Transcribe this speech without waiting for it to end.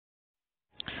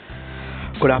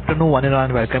Good afternoon, one and all,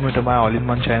 and welcome to my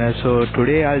all-in-one channel. So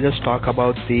today I'll just talk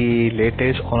about the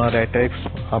latest Honor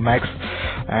 8X Max,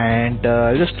 and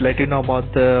I'll just let you know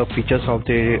about the features of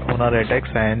the Honor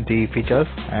 8X and the features.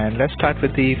 And let's start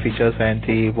with the features and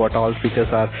the what all features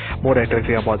are more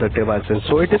attractive about the devices.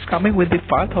 So it is coming with the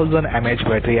 5000 mAh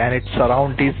battery, and it's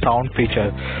surround the sound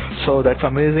feature. So that's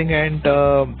amazing. And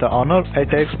the Honor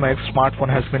 8X Max smartphone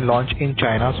has been launched in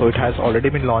China. So it has already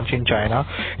been launched in China.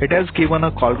 It has given a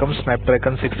Qualcomm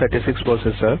Snapdragon 636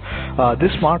 processor.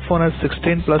 This smartphone has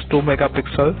 16 plus 2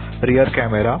 megapixel rear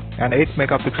camera and 8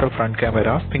 megapixel front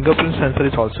camera. Fingerprint sensor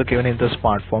is also given in the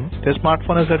smartphone. The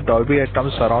smartphone has a Dolby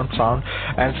Atoms surround sound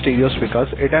and stereo speakers.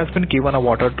 It has been given a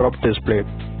water drop display.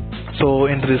 So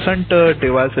in recent any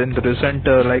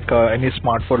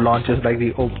smartphone launches like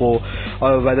the Oppo,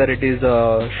 or whether it is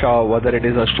a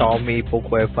Xiaomi Poco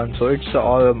F1, so it's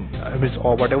all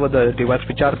or whatever the device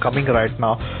which are coming right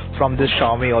now from this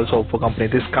Xiaomi also Oppo company,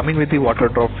 this coming with the water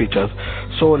drop features.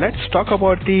 So let's talk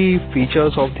about the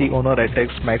features of the Honor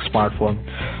 8X Max smartphone.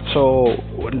 So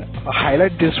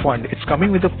highlight this one. It's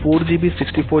coming with a 4GB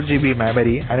 64GB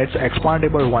memory, and it's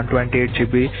expandable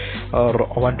 128GB or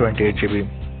 128GB.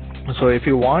 So if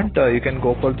you want, you can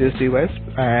go for this device,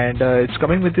 and it's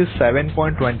coming with this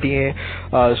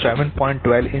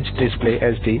 7.12 inch display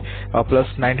HD plus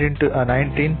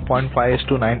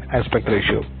 19.5:9 aspect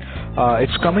ratio.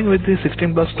 It's coming with the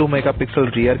 16 plus 2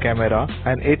 megapixel rear camera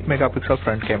and 8 megapixel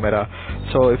front camera.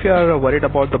 So if you are worried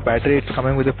about the battery, it's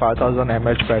coming with a 5000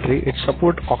 mAh battery. It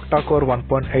supports Octa-Core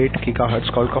 1.8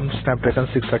 GHz Qualcomm Snapdragon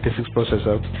 636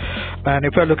 processor. And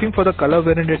if you are looking for the color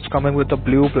variant, it's coming with the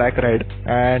blue, black, red,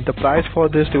 and the price for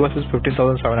this device is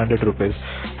 15,700 rupees.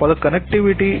 For the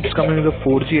connectivity, it's coming with a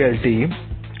 4G LTE,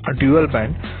 a dual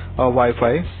band,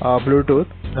 Wi-Fi, Bluetooth,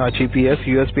 GPS,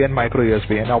 USB, and micro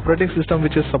USB, and operating system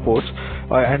which is supports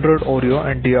Android Oreo,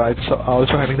 and it's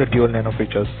also having the dual Nano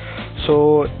features.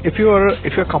 So if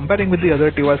you're comparing with the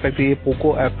other device like the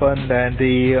Poco F1 and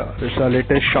the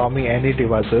latest Xiaomi any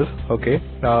devices, okay,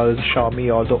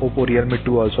 Xiaomi or the Oppo Realme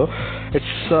 2 also,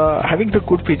 it's having the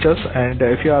good features. And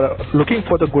if you are looking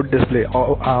for the good display,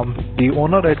 the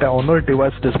Honor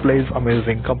device display is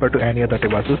amazing compared to any other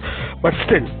devices. But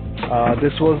still,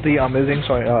 this was the amazing.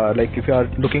 So like if you are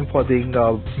looking for the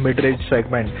mid-range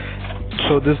segment,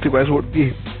 so this device would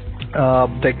be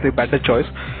like the better choice.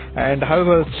 And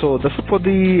however, so this is for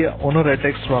the Honor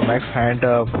 8X Max, and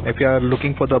if you are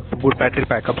looking for the good battery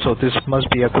backup, so this must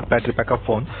be a good battery backup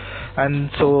phone. And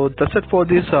so that's it for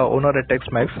this Honor 8X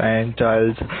Max. And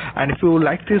if you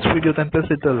like this video, then please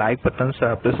hit the like button,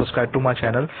 please subscribe to my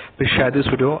channel, please share this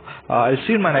video. I'll see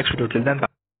you in my next video. Till then, bye.